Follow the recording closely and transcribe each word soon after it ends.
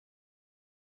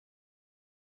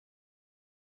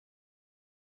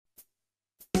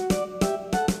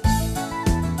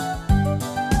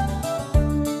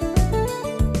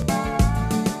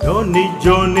Johnny,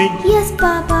 Johnny, Yes,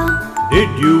 Papa. did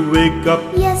you wake up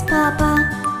Yes, Papa.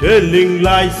 telling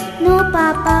lies? No,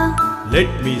 Papa. Let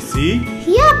me see.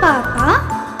 Here, Papa.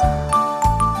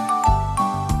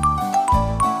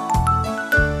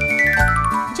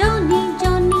 Johnny,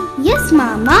 Johnny, Yes,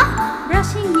 Mama.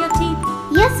 brushing your teeth,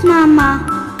 Yes, Mama.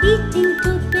 eating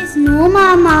toothpaste. No,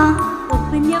 Mama.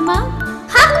 Open your mouth.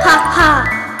 Ha ha ha.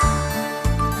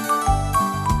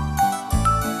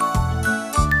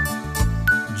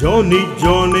 Johnny,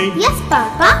 Johnny, Yes,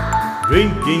 Papa.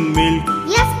 drinking milk,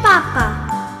 Yes, Papa.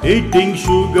 eating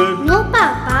sugar. No,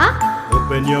 Papa.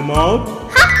 Open your mouth.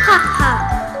 Ha ha ha.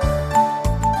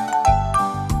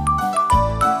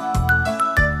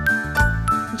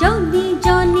 Johnny,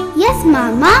 Johnny, Yes,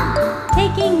 Mama.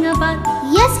 taking a bath,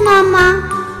 Yes, Mama.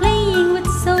 playing with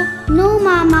soap. No,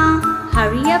 Mama.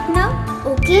 Hurry up now.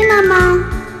 Okay, Mama.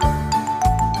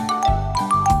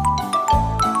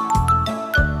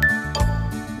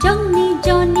 Johnny,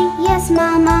 Johnny, Yes,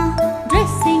 Mama.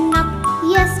 dressing up,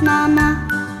 Yes, Mama.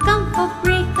 come for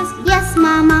breakfast. Yes,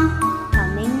 Mama.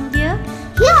 Coming dear.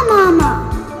 Here, Mama.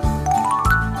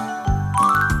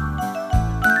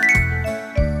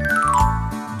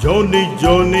 Johnny,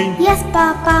 Johnny, Yes,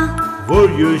 Papa. wore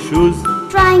your shoes.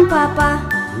 Trying, Papa.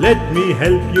 Let me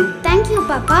help you. Thank you,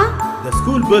 Papa. The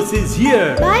school bus is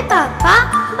here. Bye, Papa.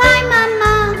 Bye,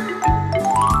 Mama.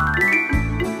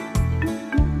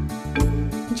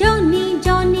 Johnny,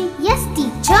 Johnny, Yes,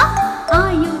 teacher.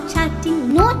 are you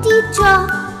chatting? No, teacher.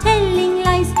 Telling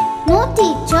lies? No,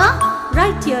 teacher.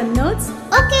 Write your notes.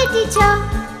 Okay, teacher.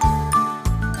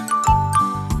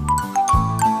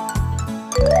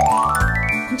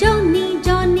 Johnny,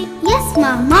 Johnny, Yes,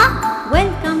 Mama.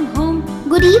 welcome home.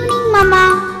 Good evening,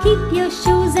 Mama. Keep your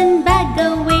shoes and bag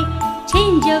away.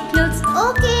 Change your clothes.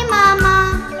 Okay, Mama.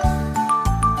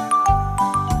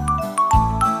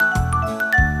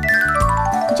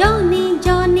 Johnny,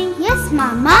 Johnny, Yes,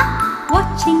 Mama.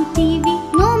 watching TV.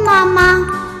 No, Mama.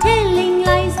 Telling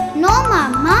lies. No,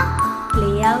 Mama.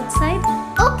 Play outside.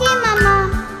 Okay, Mama.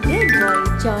 Good boy,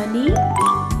 Johnny.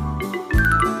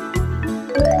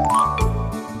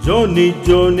 Johnny,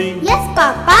 Johnny, Yes,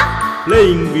 Papa.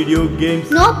 playing video games,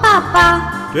 No, Papa.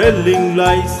 telling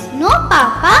lies. No,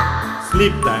 Papa.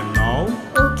 Sleep time now.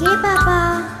 Okay, Papa.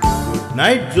 Good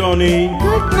night, Johnny.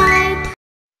 Good night.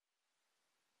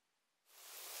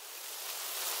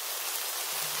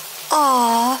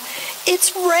 Aw,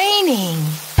 it's raining.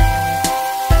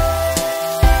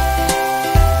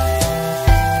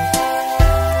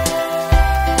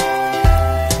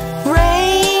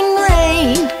 Rain,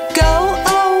 rain, go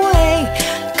away.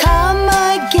 Come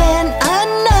again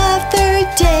another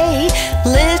day.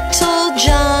 Little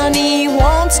Johnny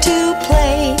wants to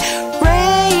play.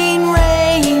 Rain,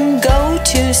 rain, go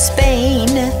to Spain.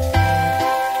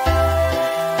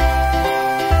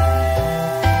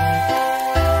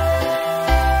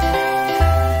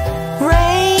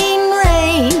 Rain,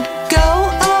 rain, go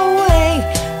away.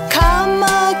 Come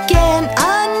again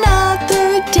another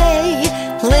day.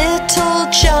 Little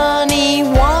Johnny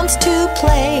wants to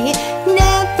play.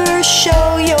 Never show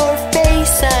your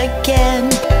face again.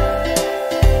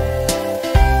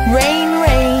 Rain,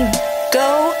 rain,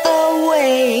 go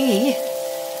away.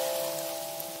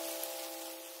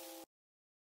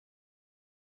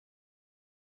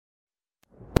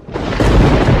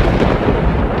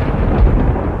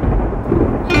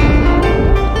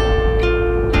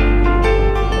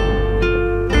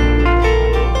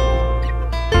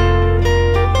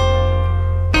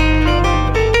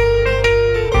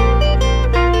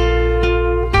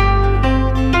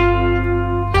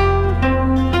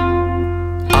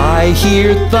 I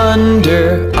hear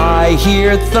thunder, I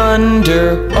hear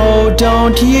thunder. Oh,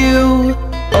 don't you,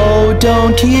 oh,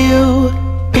 don't you.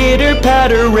 Pitter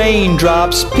patter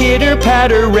raindrops, pitter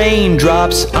patter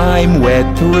raindrops. I'm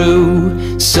wet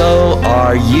through, so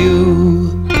are you.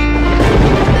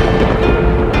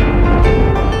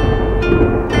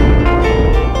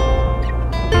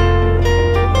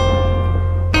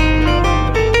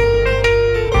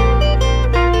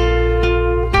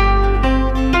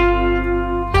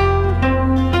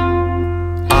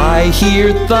 I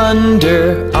hear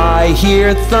thunder, I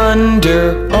hear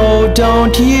thunder. Oh,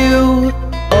 don't you,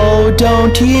 oh,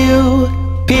 don't you.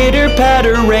 Pitter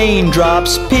patter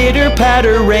raindrops, pitter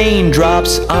patter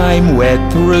raindrops. I'm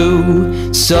wet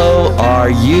through, so are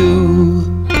you.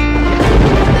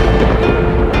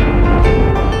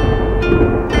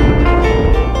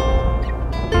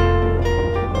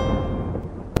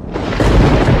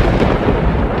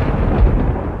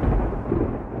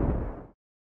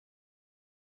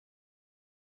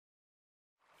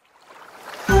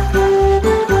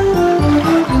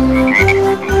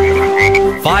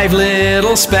 5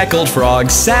 little speckled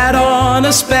frogs sat on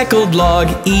a speckled log,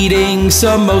 eating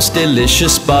some most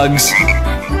delicious bugs.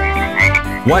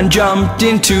 One jumped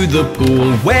into the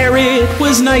pool where it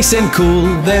was nice and cool.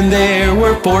 Then there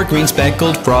were 4 green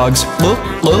speckled frogs. Look,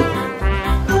 look.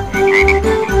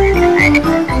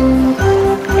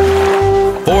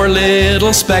 4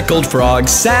 little speckled frogs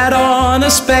sat on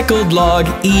a speckled log,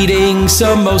 eating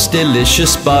some most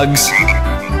delicious bugs.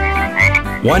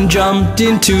 One jumped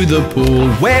into the pool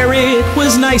where it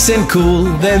was nice and cool.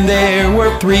 Then there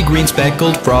were 3 green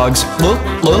speckled frogs. Look,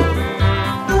 look.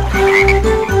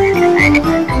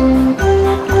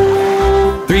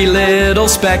 3 little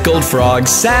speckled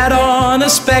frogs sat on a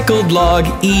speckled log,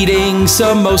 eating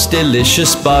some most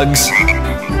delicious bugs.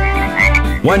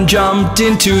 One jumped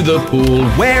into the pool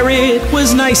where it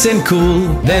was nice and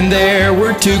cool. Then there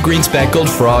were 2 green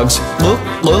speckled frogs. Look,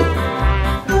 look.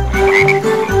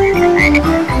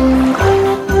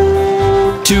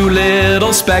 2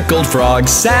 little speckled frogs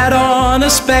sat on a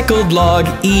speckled log,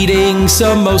 eating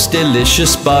some most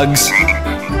delicious bugs.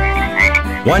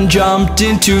 One jumped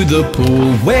into the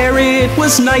pool where it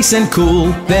was nice and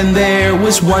cool. Then there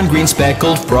was 1 green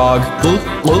speckled frog. Look,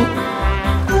 look.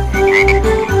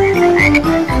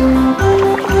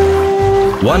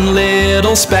 1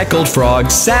 little speckled frog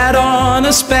sat on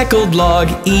a speckled log,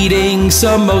 eating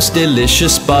some most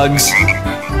delicious bugs.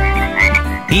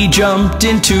 He jumped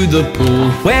into the pool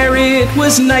where it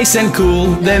was nice and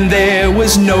cool. Then there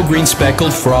was no green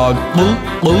speckled frog. Look,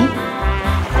 look.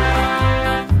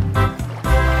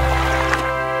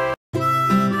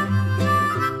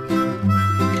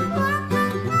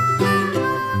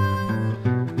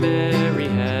 Mary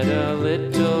had a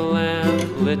little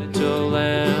lamb, little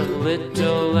lamb,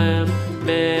 little lamb.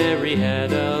 Mary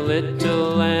had a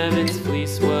little lamb, its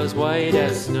fleece was white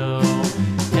as snow.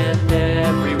 And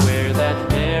everywhere that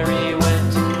Mary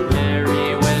went,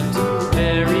 Mary went,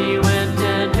 Mary went.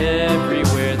 And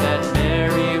everywhere that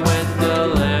Mary went, the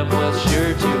lamb was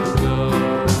sure to go.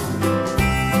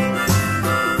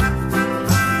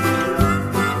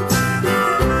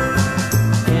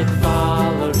 It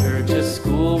followed her to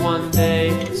school one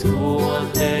day, school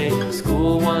one day,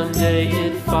 school one day.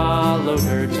 It followed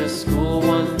her to school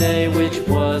one day, which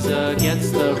was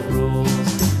against the rules.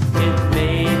 It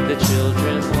made the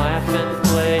children laugh and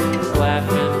play, laugh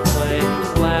and play,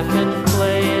 laugh and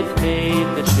play. It made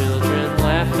the children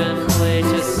laugh and play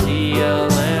to see a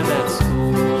lamb at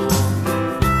school.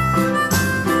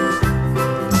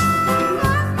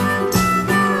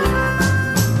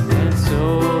 And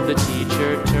so the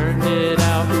teacher turned it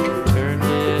out, turned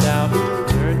it out,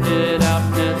 turned it out.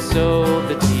 And so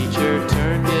the teacher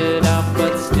turned it out,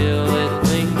 but still it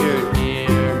lingered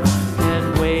near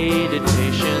and waited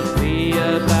patiently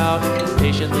about,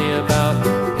 patiently about,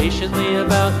 patiently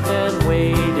about, and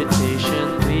waited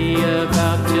patiently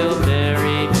about till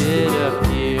Mary did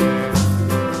appear.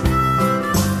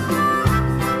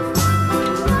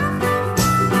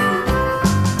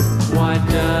 Why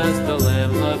does the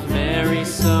lamb love Mary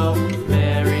so,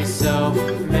 Mary so,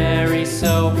 Mary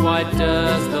so? Why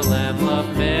does the lamb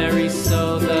love Mary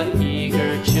so? The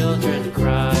eager children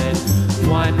cried.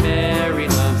 Why Mary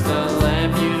loves the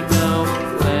lamb, you know,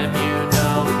 lamb, you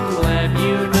know, lamb,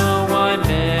 you know. Why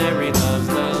Mary loves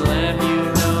the lamb, you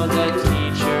know, the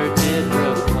teacher did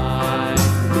reply.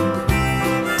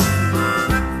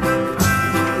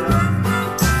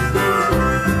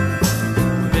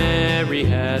 Mary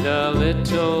had a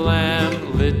little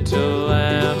lamb, little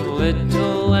lamb,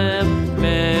 little lamb.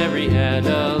 Mary had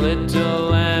a little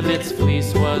lamb, its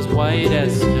fleece was white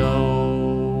as snow.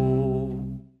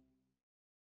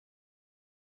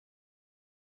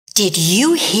 Did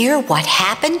you hear what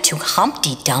happened to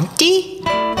Humpty Dumpty?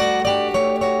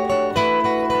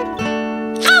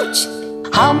 Ouch!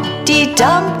 Humpty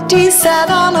Dumpty sat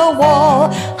on a wall.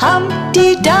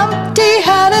 Humpty Dumpty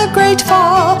had a great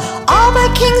fall. All the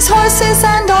king's horses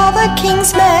and all the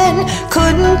king's men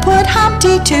couldn't put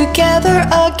Humpty together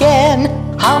again.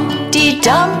 Humpty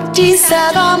Dumpty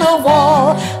sat on a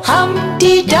wall.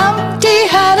 Humpty Dumpty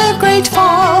had a great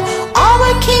fall. All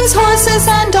the king's horses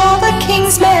and all the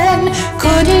king's men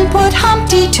couldn't put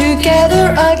Humpty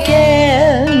together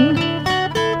again.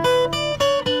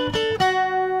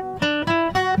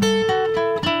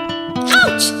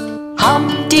 Ouch!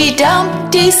 Humpty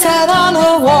Dumpty sat on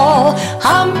a wall.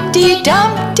 Humpty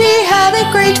Dumpty had a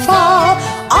great fall.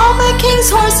 All the king's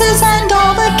horses and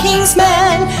all the king's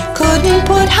men couldn't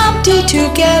put Humpty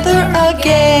together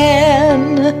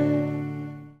again.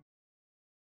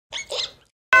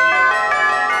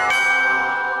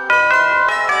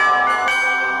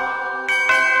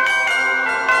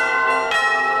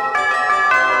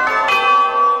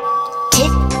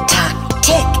 Tick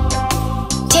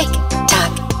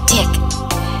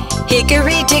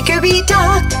Hickory dickory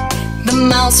dock, the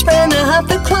mouse ran up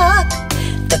the clock.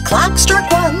 The clock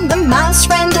struck 1, the mouse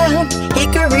ran down.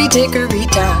 Hickory dickory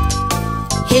dock.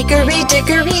 Hickory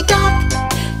dickory dock,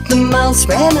 the mouse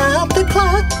ran up the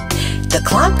clock. The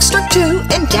clock struck 2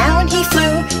 and down he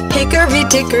flew. Hickory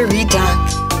dickory dock.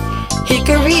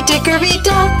 Hickory dickory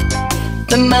dock,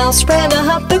 the mouse ran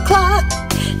up the clock.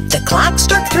 The clock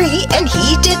struck 3 and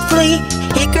he did flee.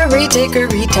 Hickory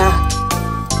dickory dock.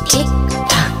 Tick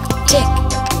tock tick,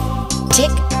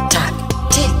 tick tock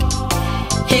tick.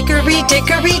 Hickory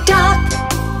dickory dock,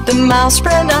 the mouse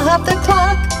ran up the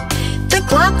clock. The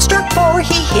clock struck 4,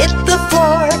 he hit the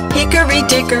floor. Hickory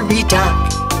dickory dock.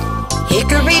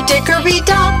 Hickory dickory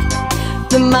dock,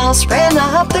 the mouse ran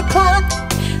up the clock.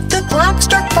 The clock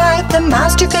struck 5, the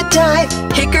mouse took a dive.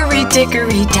 Hickory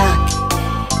dickory dock.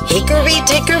 Hickory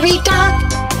dickory dock,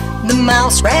 the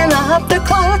mouse ran up the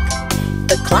clock.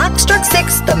 The clock struck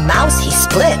 6, the mouse he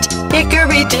split.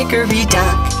 Hickory dickory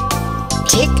dock.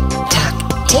 Tick tock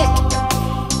tick,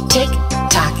 tick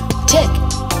tock tick.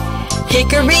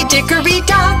 Hickory dickory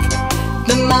dock,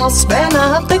 the mouse ran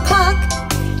up the clock.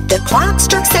 The clock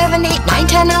struck 7, 8, 9,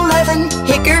 10, 11.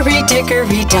 Hickory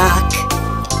dickory dock.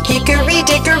 Hickory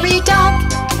dickory dock,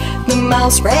 the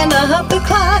mouse ran up the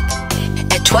clock.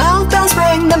 At 12 bells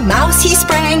rang, the mouse he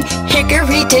sprang.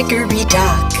 Hickory dickory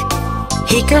dock.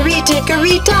 Hickory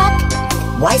dickory dock,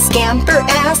 why scamper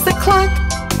asked the clock?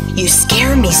 You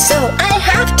scare me so, I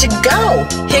have to go.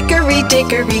 Hickory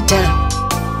dickory dock.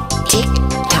 Tick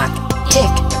tock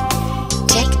tick,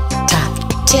 tick tock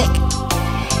tick.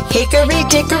 Hickory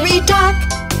dickory dock,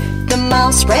 the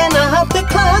mouse ran up the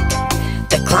clock.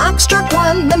 The clock struck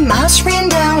 1, the mouse ran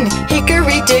down.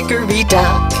 Hickory dickory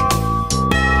dock.